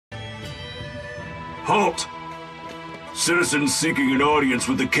Halt! Citizens seeking an audience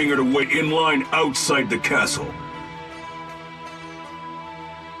with the king are to wait in line outside the castle.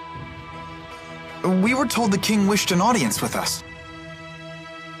 We were told the king wished an audience with us.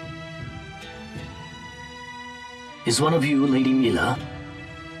 Is one of you Lady Milla?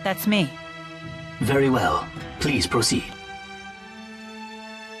 That's me. Very well. Please proceed.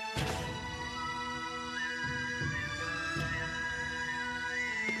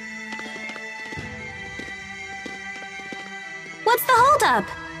 What's the holdup?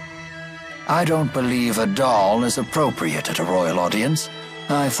 I don't believe a doll is appropriate at a royal audience.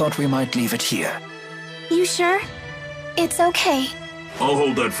 I thought we might leave it here. You sure? It's okay. I'll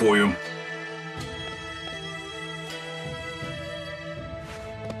hold that for you.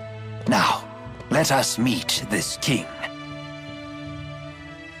 Now, let us meet this king.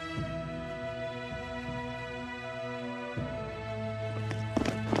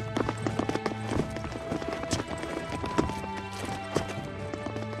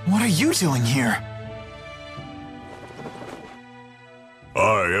 What are you doing here?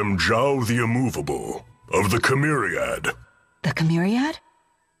 I am Jiao the Immovable, of the Chimeriad. The Chimeriad?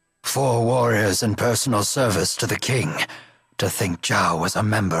 4 warriors in personal service to the king. To think Jiao was a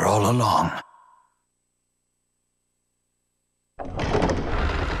member all along.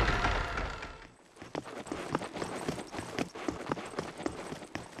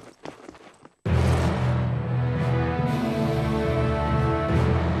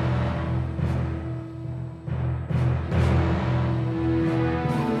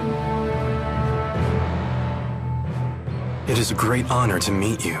 It is a great honor to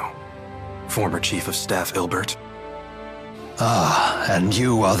meet you, former Chief of Staff Ilbert. Ah, and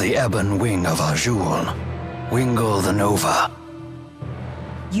you are the ebon wing of Oule, Wingul the Nova.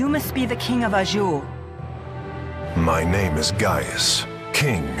 You must be the king of Oule. My name is Gaius,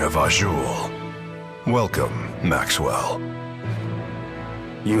 King of Oule. Welcome, Maxwell.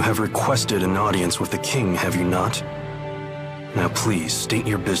 You have requested an audience with the king, have you not? Now please, state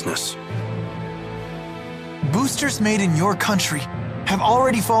your business. Boosters made in your country have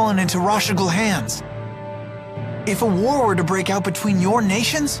already fallen into Rashigal hands. If a war were to break out between your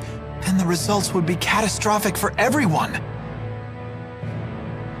nations, then the results would be catastrophic for everyone.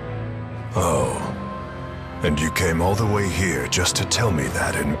 Oh. And you came all the way here just to tell me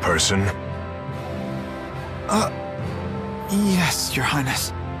that in person? Yes, Your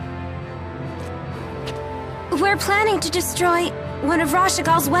Highness. We're planning to destroy one of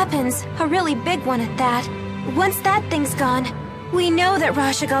Rashigal's weapons, a really big one at that. Once that thing's gone, we know that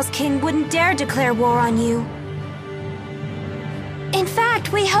Rashigal's king wouldn't dare declare war on you. In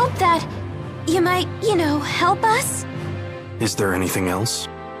fact, we hope that you might, help us? Is there anything else?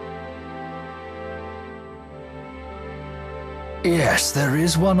 Yes, there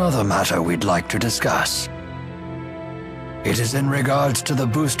is one other matter we'd like to discuss. It is in regards to the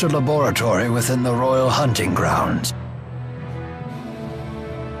booster laboratory within the royal hunting grounds.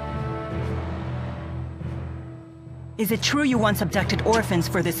 Is it true you once abducted orphans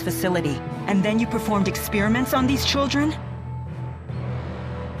for this facility, and then you performed experiments on these children?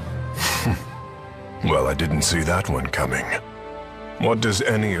 Well, I didn't see that one coming. What does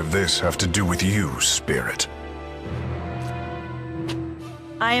any of this have to do with you, Spirit?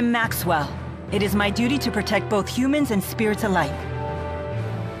 I am Maxwell. It is my duty to protect both humans and spirits alike.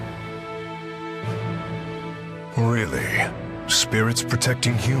 Really? Spirits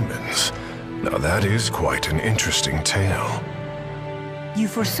protecting humans? Now that is quite an interesting tale. You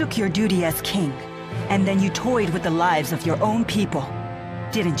forsook your duty as king, and then you toyed with the lives of your own people,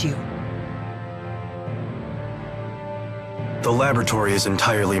 didn't you? The laboratory is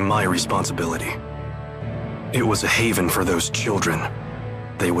entirely my responsibility. It was a haven for those children.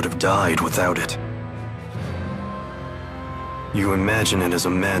 They would have died without it. You imagine it as a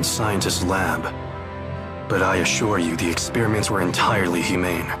mad scientist's lab, but I assure you the experiments were entirely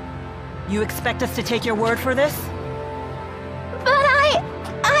humane. You expect us to take your word for this? But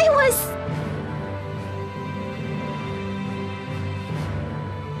I was...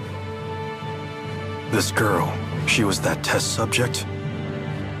 This girl, she was that test subject?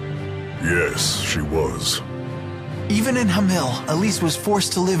 Yes, she was. Even in Hamil, Elise was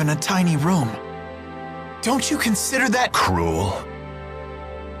forced to live in a tiny room. Don't you consider that Cruel?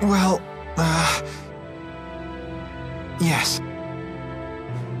 Well, yes.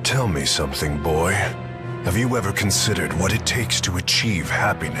 Tell me something, boy. Have you ever considered what it takes to achieve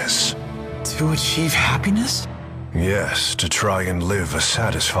happiness? To achieve happiness? Yes, to try and live a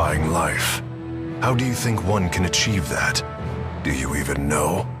satisfying life. How do you think one can achieve that? Do you even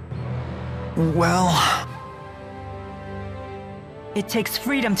know? Well... It takes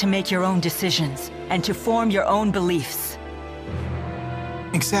freedom to make your own decisions, and to form your own beliefs.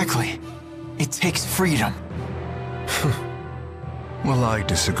 Exactly. It takes freedom. Well, I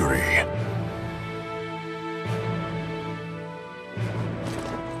disagree.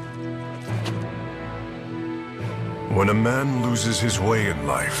 When a man loses his way in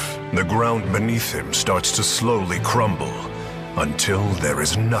life, the ground beneath him starts to slowly crumble, until there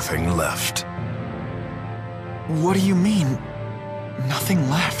is nothing left. What do you mean, nothing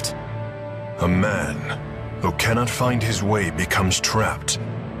left? A man who cannot find his way becomes trapped.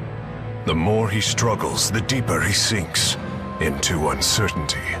 The more he struggles, the deeper he sinks into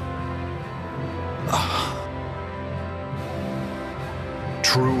uncertainty.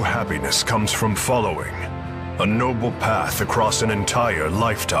 True happiness comes from following a noble path across an entire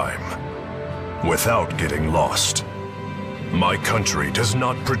lifetime, without getting lost. My country does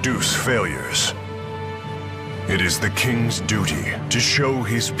not produce failures. It is the king's duty to show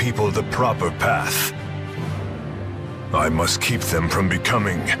his people the proper path. I must keep them from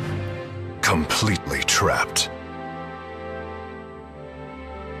becoming completely trapped.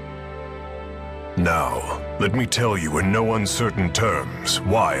 Now, let me tell you in no uncertain terms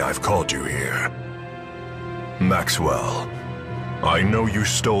why I've called you here. Maxwell, I know you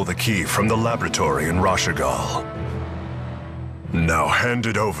stole the key from the laboratory in Rashigal. Now hand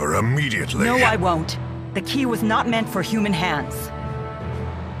it over immediately. No, I won't. The key was not meant for human hands.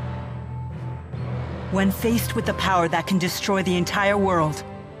 When faced with the power that can destroy the entire world,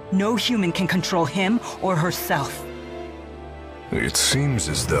 no human can control him or herself. It seems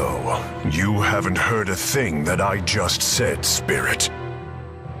as though you haven't heard a thing that I just said, Spirit.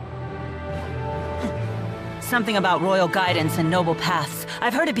 Something about royal guidance and noble paths.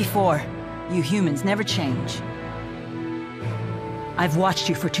 I've heard it before. You humans never change. I've watched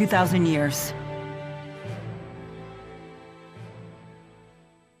you for 2,000 years.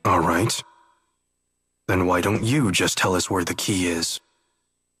 All right. Then why don't you just tell us where the key is?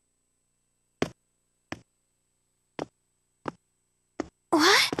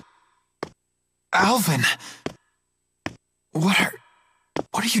 What? Alvin! What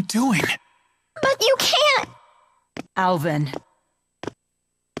are you doing? But you can't! Alvin.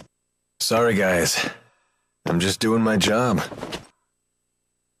 Sorry, guys. I'm just doing my job.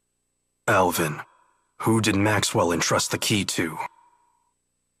 Alvin, who did Maxwell entrust the key to?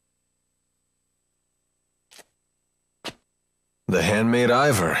 The handmaid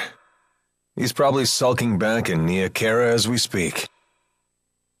Ivor. He's probably sulking back in Nia Kara as we speak.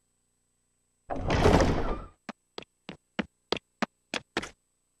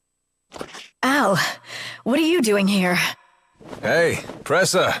 Al, what are you doing here? Hey,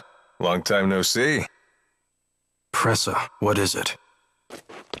 Presa. Long time no see. Presa, what is it?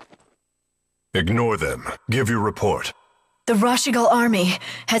 Ignore them. Give your report. The Rashigal army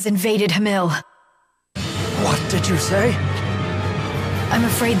has invaded Hamil. What did you say? I'm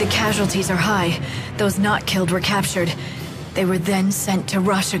afraid the casualties are high. Those not killed were captured. They were then sent to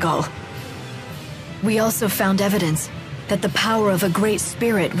Rashigal. We also found evidence that the power of a great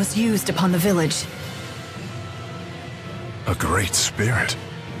spirit was used upon the village. A great spirit?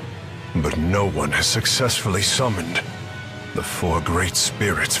 But no one has successfully summoned the 4 great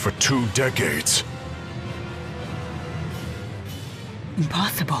spirits for 2 decades.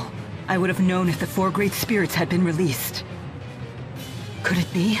 Impossible. I would have known if the 4 great spirits had been released. Could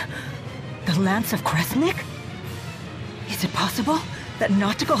it be the Lance of Kresnik? Is it possible that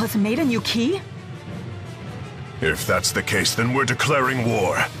Nautical has made a new key? If that's the case, then we're declaring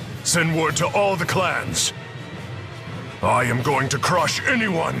war. Send word to all the clans. I am going to crush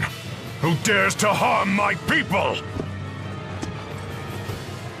anyone who dares to harm my people!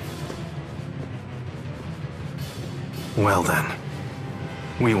 Well then,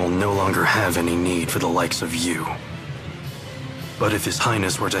 we will no longer have any need for the likes of you. But if His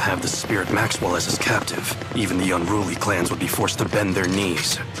Highness were to have the Spirit Maxwell as his captive, even the unruly clans would be forced to bend their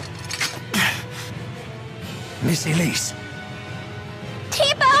knees. Miss Elise.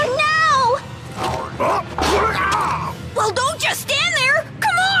 Tipo, no! Well, don't just stand there!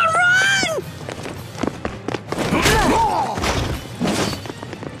 Come on, run!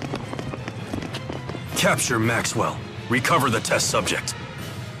 Capture Maxwell. Recover the test subject.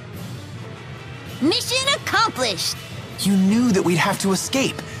 Mission accomplished! You knew that we'd have to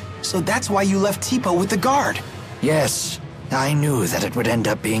escape, so that's why you left Tipo with the guard. Yes, I knew that it would end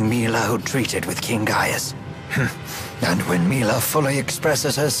up being Milla who treated with King Gaius. And when Milla fully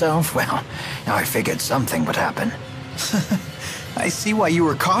expresses herself, well, I figured something would happen. I see why you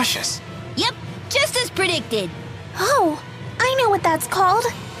were cautious. Yep, just as predicted. Oh, I know what that's called.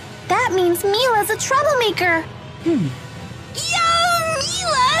 That means Milla's a troublemaker. Yo!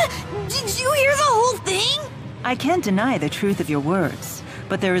 Milla! Did you hear the whole thing? I can't deny the truth of your words,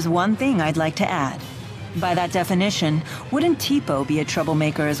 but there is one thing I'd like to add. By that definition, wouldn't Tipo be a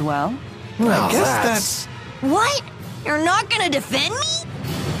troublemaker as well? Well, I guess that's... What? You're not gonna defend me?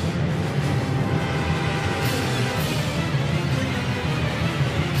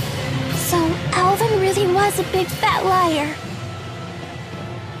 So, Alvin really was a big fat liar.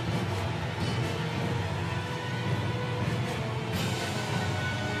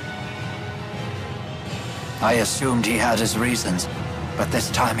 I assumed he had his reasons, but this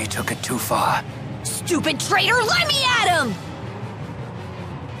time he took it too far. Stupid traitor, let me at him!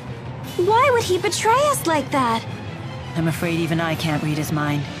 Why would he betray us like that? I'm afraid even I can't read his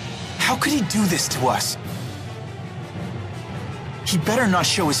mind. How could he do this to us? He better not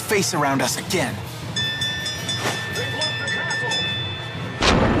show his face around us again.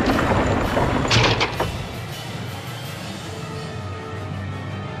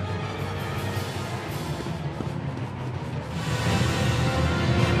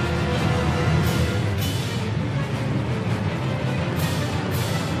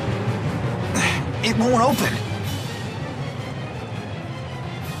 It won't open.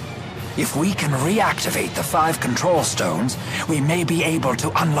 If we can reactivate the 5 control stones, we may be able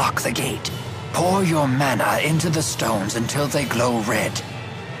to unlock the gate. Pour your mana into the stones until they glow red.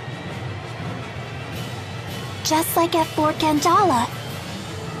 Just like at Fort Gandala.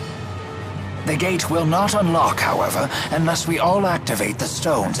 The gate will not unlock, however, unless we all activate the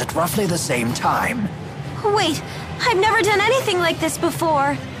stones at roughly the same time. Wait, I've never done anything like this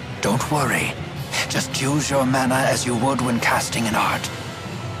before. Don't worry. Just use your mana as you would when casting an art.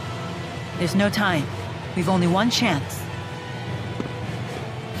 There's no time. We've only one chance.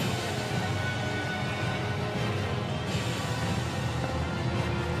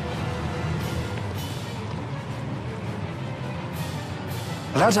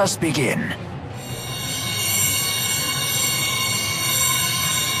 Let us begin.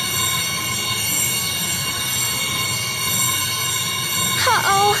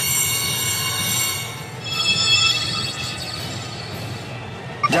 Uh-oh.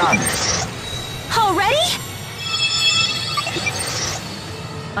 Done. Already?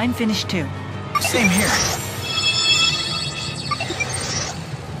 I'm finished too. Same here.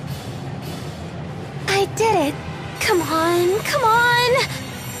 I did it. Come on, come on.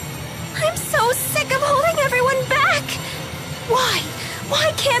 I'm so sick of holding everyone back. Why?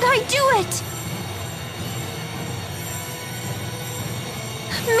 Why can't I do it?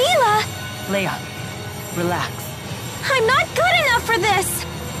 Milla! Leia, relax. I'm not good enough for this.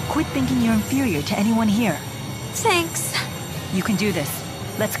 Quit thinking you're inferior to anyone here. Thanks. You can do this.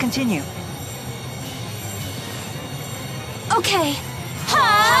 Let's continue. Okay.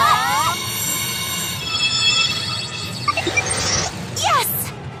 Ha!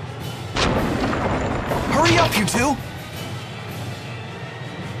 Yes! Hurry up, you two!